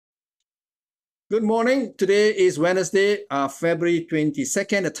Good morning. Today is Wednesday, February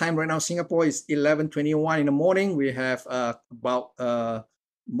 22nd. The time right now, Singapore is 11:21 in the morning. We have about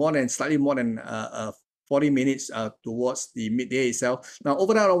slightly more than 40 minutes towards the midday itself. Now,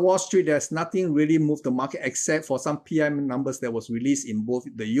 over there on Wall Street, there's nothing really moved the market except for some PMI numbers that was released in both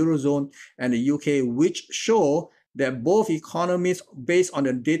the Eurozone and the UK, which show that both economies, based on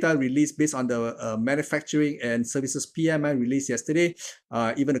the data released, based on the manufacturing and services PMI released yesterday,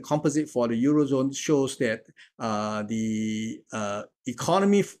 even the composite for the Eurozone shows that the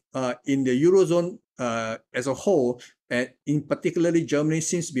economy in the Eurozone as a whole, and in particularly Germany,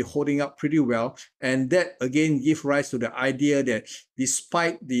 seems to be holding up pretty well. And that again gives rise to the idea that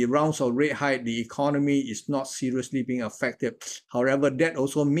despite the rounds of rate hike, the economy is not seriously being affected. However, that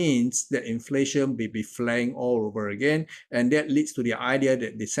also means that inflation will be flying all over again. And that leads to the idea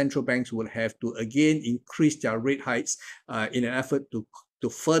that the central banks will have to again increase their rate hikes in an effort to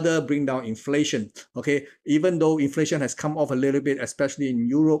further bring down inflation. Okay, even though inflation has come off a little bit, especially in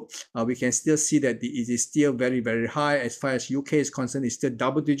Europe, we can still see that it is still very, very high. As far as UK is concerned, it's still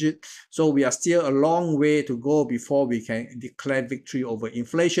double digit. So we are still a long way to go before we can declare victory over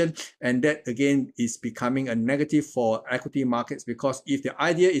inflation. And that again is becoming a negative for equity markets, because if the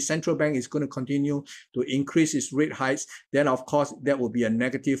idea is central bank is going to continue to increase its rate hikes, then of course that will be a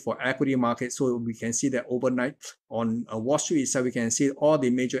negative for equity markets. So we can see that overnight on Wall Street itself, we can see all the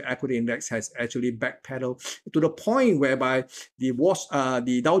major equity index has actually backpedaled to the point whereby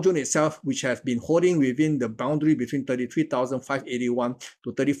the Dow Jones itself, which has been holding within the boundary between 33,581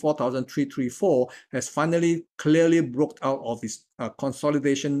 to 34,334, has finally clearly broke out of its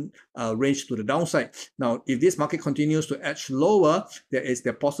consolidation range to the downside. Now, if this market continues to edge lower, there is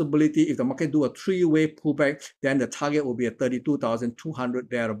the possibility, if the market do a three-way pullback, then the target will be at 32,200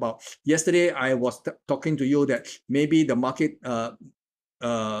 thereabout. Yesterday, I was talking to you that maybe the market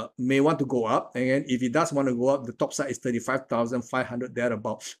may want to go up, and if it does want to go up, the top side is 35,500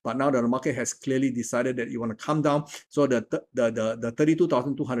 thereabout. But now the market has clearly decided that you want to come down, so the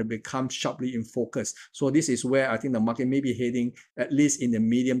 32,200 becomes sharply in focus. So this is where I think the market may be heading, at least in the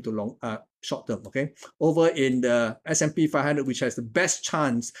medium to long short term. Okay, over in the S&P 500, which has the best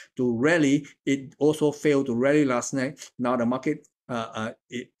chance to rally, it also failed to rally last night. Now the market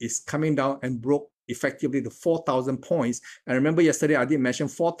it is coming down and broke effectively the 4,000 points. And remember yesterday I did mention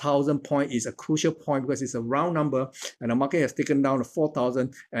 4,000 point is a crucial point because it's a round number, and the market has taken down to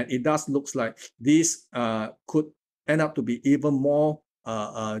 4,000, and it does looks like this could end up to be even more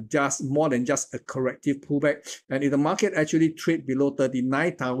just more than just a corrective pullback. And if the market actually trade below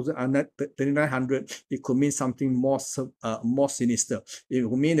 39,900, it could mean something more sinister. It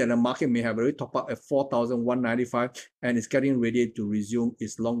would mean that the market may have already top up at 4,195 and it's getting ready to resume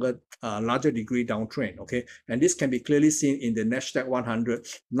its larger degree downtrend. Okay, and this can be clearly seen in the Nasdaq 100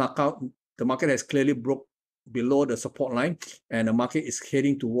 knockout. The market has clearly broke below the support line, and the market is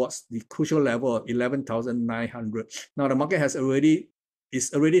heading towards the crucial level of 11,900. Now the market is already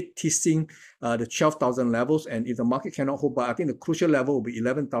testing the 12,000 levels, and if the market cannot hold, but I think the crucial level will be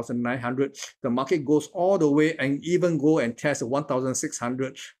 11,900. The market goes all the way and even go and test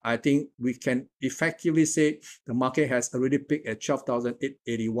 1,600. I think we can effectively say the market has already peaked at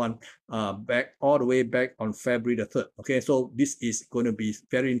 12,881 back all the way back on February the 3rd. Okay, so this is going to be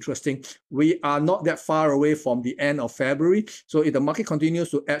very interesting. We are not that far away from the end of February, so if the market continues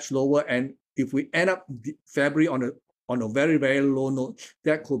to edge lower, and if we end up February on a very, very low note,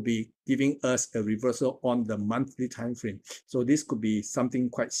 that could be giving us a reversal on the monthly time frame. So this could be something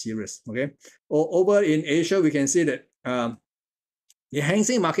quite serious. Okay. Over in Asia, we can see that the Hang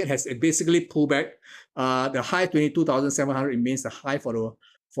Seng market has basically pulled back. The high 22,700 remains the high for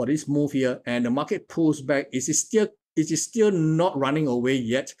this move here, and the market pulls back. It is still not running away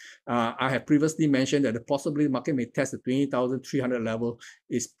yet. I have previously mentioned that the possibility market may test the 20,300 level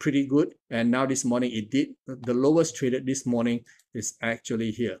is pretty good. And now this morning it did. The lowest traded this morning is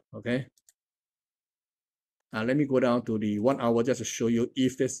actually here. Okay. Let me go down to the 1 hour just to show you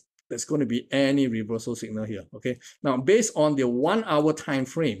if there's going to be any reversal signal here. Okay. Now based on the 1 hour time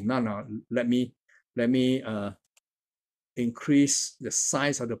frame, now let me increase the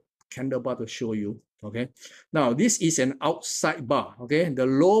size of the candle bar to show you. Okay, now this is an outside bar. Okay, the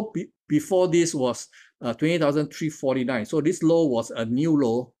low before this was 20,349. So this low was a new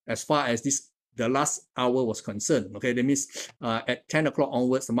low as far as the last hour was concerned. Okay, that means at 10 o'clock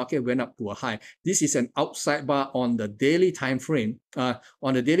onwards, the market went up to a high. This is an outside bar on the daily time frame. And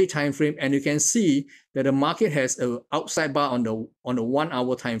you can see that the market has an outside bar on the 1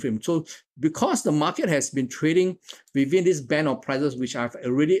 hour time frame. So because the market has been trading within this band of prices, which I've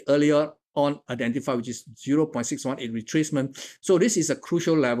already earlier unidentified, which is 0.618 retracement. So this is a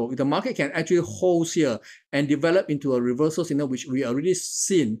crucial level. If the market can actually hold here and develop into a reversal signal, which we already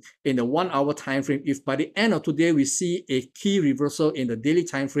seen in the 1 hour time frame, if by the end of today we see a key reversal in the daily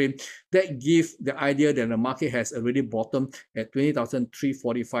time frame, that gives the idea that the market has already bottomed at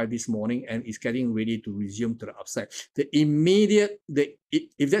 20,345 this morning and is getting ready to resume to the upside. If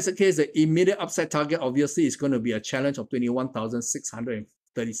that's the case, the immediate upside target obviously is going to be a challenge of 21,637.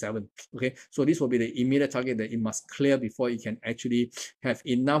 Okay, so this will be the immediate target that it must clear before it can actually have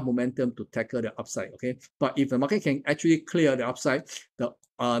enough momentum to tackle the upside. Okay, but if the market can actually clear the upside, the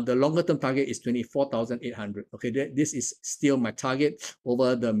longer term target is 24,800. Okay, this is still my target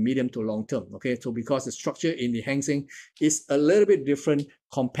over the medium to long term. Okay, so because the structure in the Hang Seng is a little bit different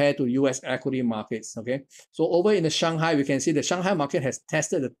compared to US equity markets. Okay, so over in the Shanghai, we can see the Shanghai market has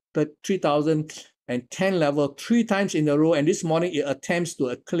tested the 3,010 level 3 times in a row, and this morning it attempts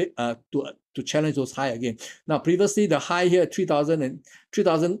to challenge those high again. Now, previously the high here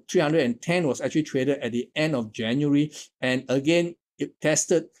 3,310 was actually traded at the end of January, and again it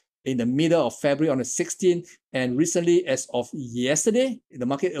tested in the middle of February on the 16th, and recently as of yesterday the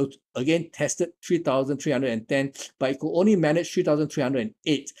market again tested 3,310, but it could only manage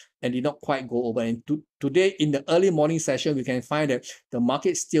 3,308 and did not quite go over. And today in the early morning session, we can find that the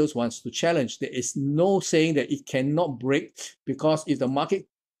market still wants to challenge. There is no saying that it cannot break, because if the market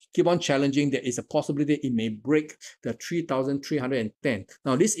keep on challenging, there is a possibility it may break the 3,310.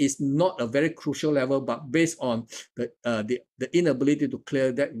 Now, this is not a very crucial level, but based on the inability to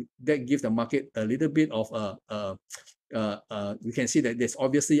clear that gives the market a little bit of we can see that there's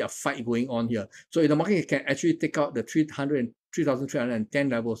obviously a fight going on here. So if the market can actually take out the 3,310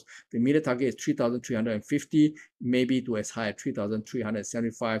 levels, the immediate target is 3,350, maybe to as high as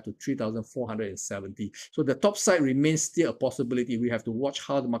 3,375 to 3,470. So the top side remains still a possibility. We have to watch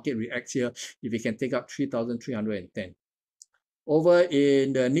how the market reacts here if it can take out 3,310. Over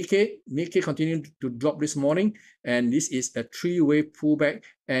in the Nikkei continued to drop this morning, and this is a 3-wave pullback.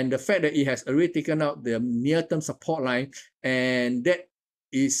 And the fact that it has already taken out the near-term support line, and that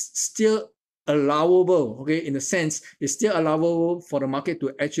is still allowable, okay, in a sense, it's still allowable for the market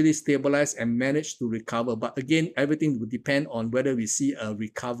to actually stabilize and manage to recover. But again, everything will depend on whether we see a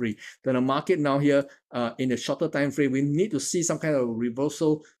recovery. Then the market now here in the shorter time frame, we need to see some kind of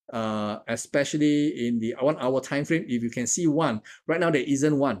reversal, especially in the 1 hour time frame. If you can see one, right now there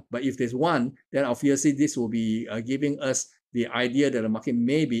isn't one, but if there's one, then obviously this will be giving us the idea that the market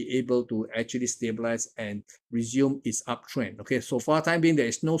may be able to actually stabilize and resume its uptrend. Okay, so for the time being, there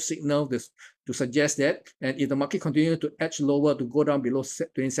is no signal to suggest that. And if the market continues to edge lower to go down below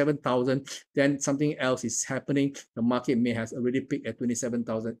 27,000, then something else is happening. The market may have already peaked at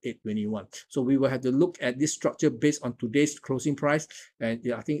 27,821. So we will have to look at this structure based on today's closing price, and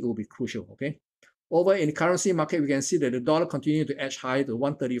I think it will be crucial. Okay. Over in the currency market, we can see that the dollar continued to edge high to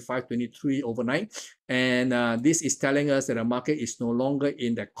 135.23 overnight. And this is telling us that the market is no longer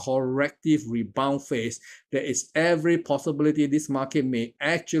in the corrective rebound phase. There is every possibility this market may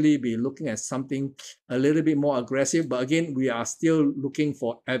actually be looking at something a little bit more aggressive. But again, we are still looking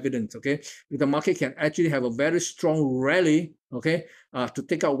for evidence, okay? If the market can actually have a very strong rally, okay, to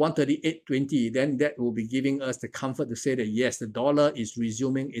take out 138.20, then that will be giving us the comfort to say that yes, the dollar is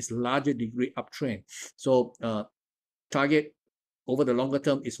resuming its larger degree uptrend. So target over the longer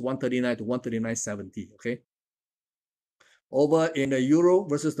term is 139 to 139.70, okay? Over in the euro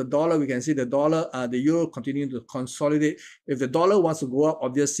versus the dollar, we can see the dollar, the euro continuing to consolidate. If the dollar wants to go up,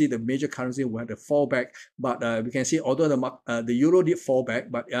 obviously the major currency will have to fall back. But we can see, although the euro did fall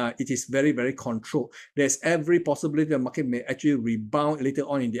back, but it is very, very controlled. There's every possibility the market may actually rebound later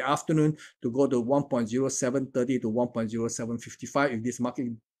on in the afternoon to go to 1.0730 to 1.0755 if this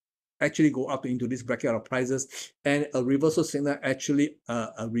market actually go up into this bracket of prices, and a reversal signal actually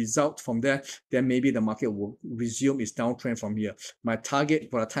a result from there, then maybe the market will resume its downtrend from here. My target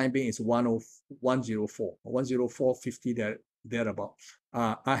for the time being is 104.50 thereabout.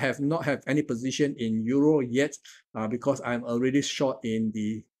 I have not have any position in euro yet because I'm already short in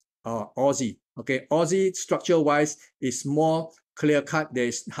the Aussie. Okay, Aussie structure wise is more clear cut. There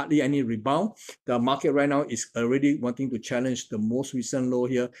is hardly any rebound. The market right now is already wanting to challenge the most recent low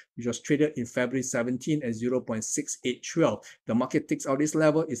here, which was traded in February 17 at 0.6812. The market takes out this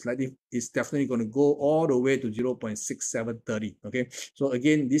level, it's definitely going to go all the way to 0.6730. Okay, so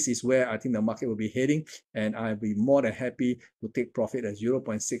again, this is where I think the market will be heading, and I'll be more than happy to take profit at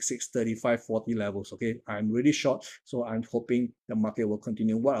 0.663540 levels. Okay, I'm really short, so I'm hoping the market will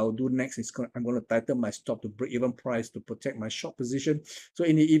continue. What I'll do next is I'm going to tighten my stop to break even price to protect my short position. So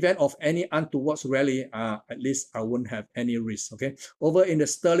in the event of any untoward rally, at least I won't have any risk. Okay. Over in the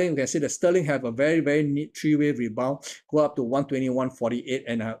sterling, you can see the sterling have a very, very neat three-wave rebound, go up to 121.48,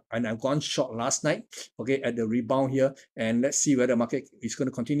 and I've gone short last night, okay, at the rebound here. And let's see whether the market is going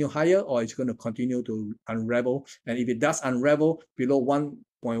to continue higher or it's going to continue to unravel. And if it does unravel below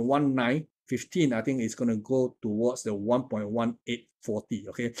 1.1915, I think it's going to go towards the 1.1840.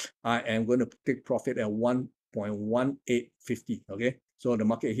 Okay, I am going to take profit at 1.1850. Okay, so the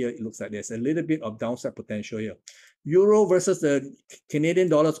market here, it looks like there's a little bit of downside potential here. Euro versus the Canadian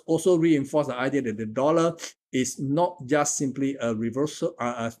dollars also reinforce the idea that the dollar is not just simply a reversal,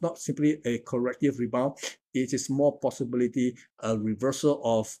 it's not simply a corrective rebound. It is more possibility a reversal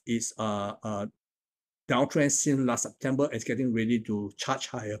of its downtrend since last September. It's getting ready to charge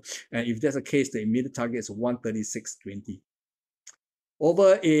higher. And if that's the case, the immediate target is 136.20.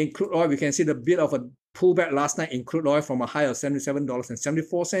 Over in crude oil, we can see the bit of a pullback last night in crude oil from a high of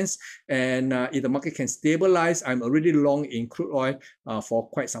 $77.74. And if the market can stabilize, I'm already long in crude oil for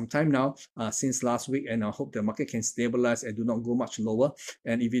quite some time now, since last week. And I hope the market can stabilize and do not go much lower.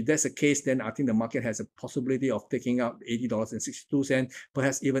 And if that's the case, then I think the market has a possibility of taking out $80.62,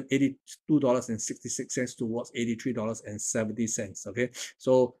 perhaps even $82.66 towards $83.70. Okay,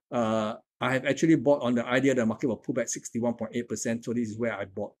 so I have actually bought on the idea the market will pull back 61.8%. So this is where I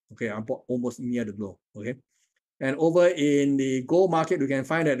bought. Okay, I bought almost near the low. Okay. And over in the gold market, we can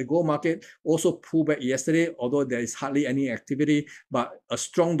find that the gold market also pulled back yesterday, although there is hardly any activity. But a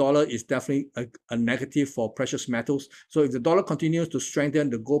strong dollar is definitely a negative for precious metals. So if the dollar continues to strengthen,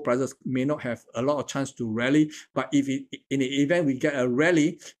 the gold prices may not have a lot of chance to rally. But if in the event we get a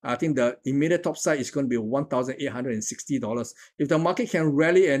rally, I think the immediate top side is going to be $1,860. If the market can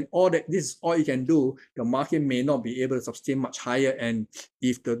rally and this is all you can do, the market may not be able to sustain much higher. And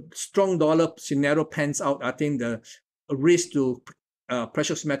if the strong dollar scenario pans out, I think the risk to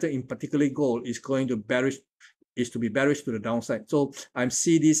precious metal, in particular gold, is going to be bearish to the downside. So I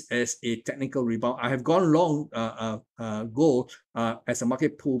see this as a technical rebound. I have gone long gold as a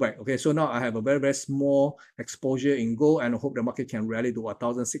market pullback. Okay, so now I have a very, very small exposure in gold, and I hope the market can rally to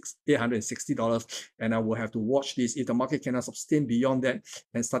 $1,860. And I will have to watch this. If the market cannot sustain beyond that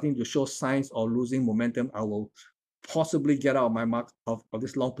and starting to show signs of losing momentum, I will possibly get out of my mark of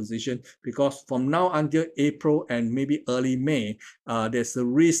this long position, because from now until April and maybe early May, there's a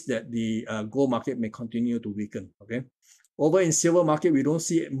risk that the gold market may continue to weaken. Okay. Over in silver market, we don't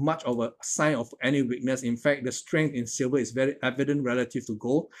see much of a sign of any weakness. In fact, the strength in silver is very evident relative to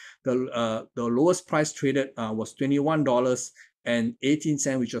gold. The lowest price traded was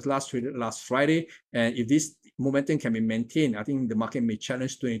 $21.18, which was last traded last Friday. And if this momentum can be maintained, I think the market may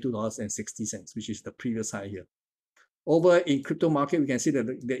challenge $22.60, which is the previous high here. Over in crypto market, we can see that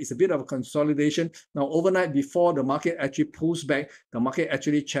there is a bit of a consolidation. Now, overnight, before the market actually pulls back, the market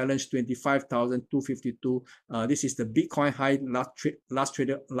actually challenged 25,252. This is the Bitcoin high last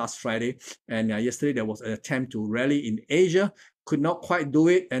traded last Friday. And yesterday, there was an attempt to rally in Asia. Could not quite do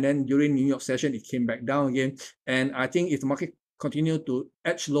it. And then during New York session, it came back down again. And I think if the market continue to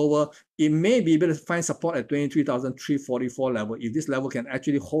edge lower, it may be able to find support at 23,344 level. If this level can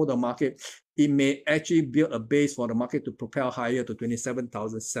actually hold the market, it may actually build a base for the market to propel higher to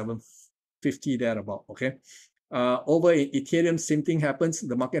 27,750 thereabout. Okay. Over in Ethereum, same thing happens.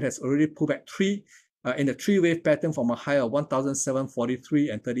 The market has already pulled back in a three-wave pattern from a high of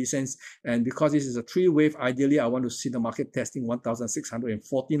 1,743.30. And because this is a three-wave, ideally, I want to see the market testing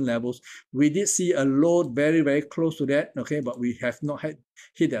 1,614 levels. We did see a low very, very close to that, okay, but we have not hit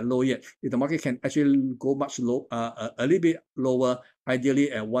that low yet. If the market can actually go much low, a little bit lower,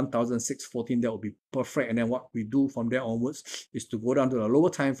 ideally at 1,614, that would be perfect. And then what we do from there onwards is to go down to the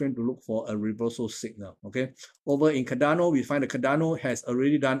lower time frame to look for a reversal signal. Okay. Over in Cardano, we find that Cardano has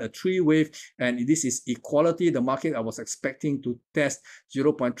already done a three-wave, and this is equality. The market, I was expecting to test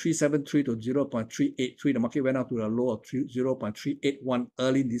 0.373 to 0.383. The market went out to the low of 0.381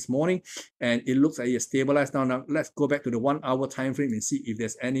 early this morning, and it looks like it stabilized now. Now let's go back to the 1 hour time frame and see if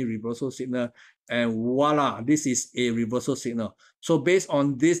there's any reversal signal. And voila, this is a reversal signal. So based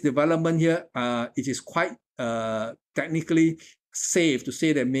on this development here, it is quite technically safe to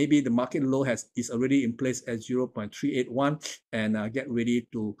say that maybe the market low is already in place at 0.381 and get ready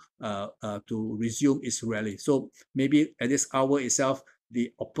to resume its rally. So maybe at this hour itself, the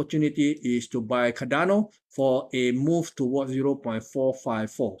opportunity is to buy Cardano for a move towards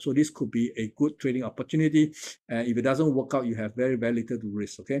 0.454. So this could be a good trading opportunity. And if it doesn't work out, you have very, very little to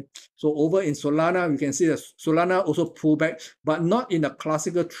risk. Okay. So over in Solana, we can see that Solana also pulled back, but not in a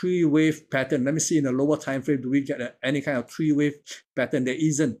classical three-wave pattern. Let me see in the lower time frame, do we get any kind of three-wave pattern? There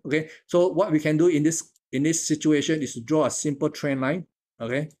isn't. Okay. So what we can do in this in this situation is to draw a simple trend line.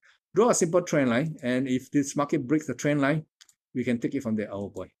 Okay, draw a simple trend line, and if this market breaks the trend line, we can take it from there. Oh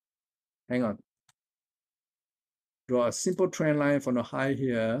boy, hang on. Draw a simple trend line from the high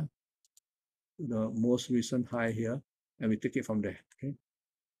here, the most recent high here, and we take it from there. Okay.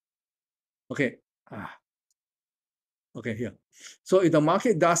 Okay. Okay, here. So if the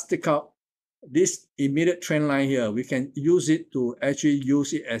market does take out this immediate trend line here, we can use it to actually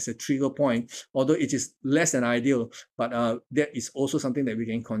use it as a trigger point, although it is less than ideal, but that is also something that we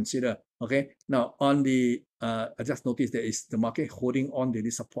can consider. Okay, now on the I just noticed that is the market holding on to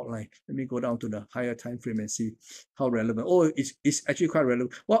this support line. Let me go down to the higher time frame and see how relevant. Oh, it's actually quite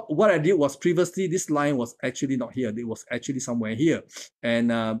relevant. What I did was previously this line was actually not here. It was actually somewhere here,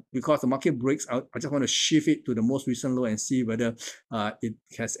 and because the market breaks out, I just want to shift it to the most recent low and see whether it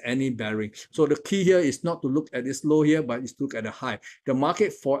has any bearing. So the key here is not to look at this low here, but is to look at the high. The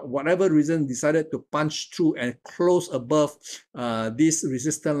market, for whatever reason, decided to punch through and close above this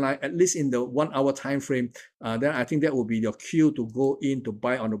resistance line, at least in the 1 hour time frame. Then I think that will be your cue to go in to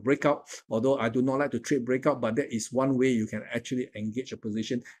buy on the breakout. Although I do not like to trade breakout, but that is one way you can actually engage a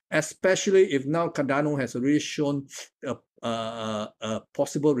position, especially if now Cardano has already shown a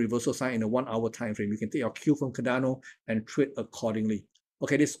possible reversal sign in the 1 hour time frame. You can take your cue from Cardano and trade accordingly.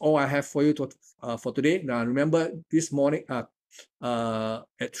 Okay, this is all I have for you for today. Now remember, this morning at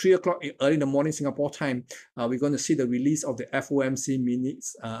 3 o'clock early in the morning Singapore time, we're going to see the release of the FOMC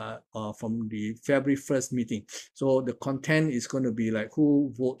minutes from the February 1st meeting. So the content is going to be like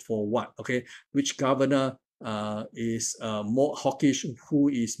who vote for what, okay, which governor is more hawkish, who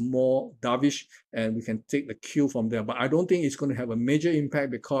is more dovish, and we can take the cue from there. But I don't think it's going to have a major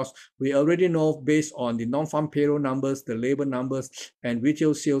impact because we already know, based on the non-farm payroll numbers, the labor numbers, and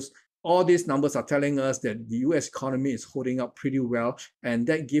retail sales, all these numbers are telling us that the US economy is holding up pretty well, and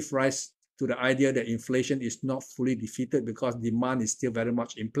that gives rise to the idea that inflation is not fully defeated because demand is still very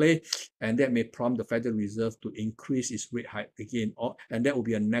much in play, and that may prompt the Federal Reserve to increase its rate hike again, and that will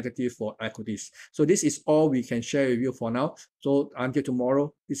be a negative for equities. So this is all we can share with you for now. So until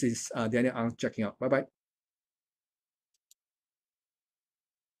tomorrow, this is Daniel Ang checking out. Bye-bye.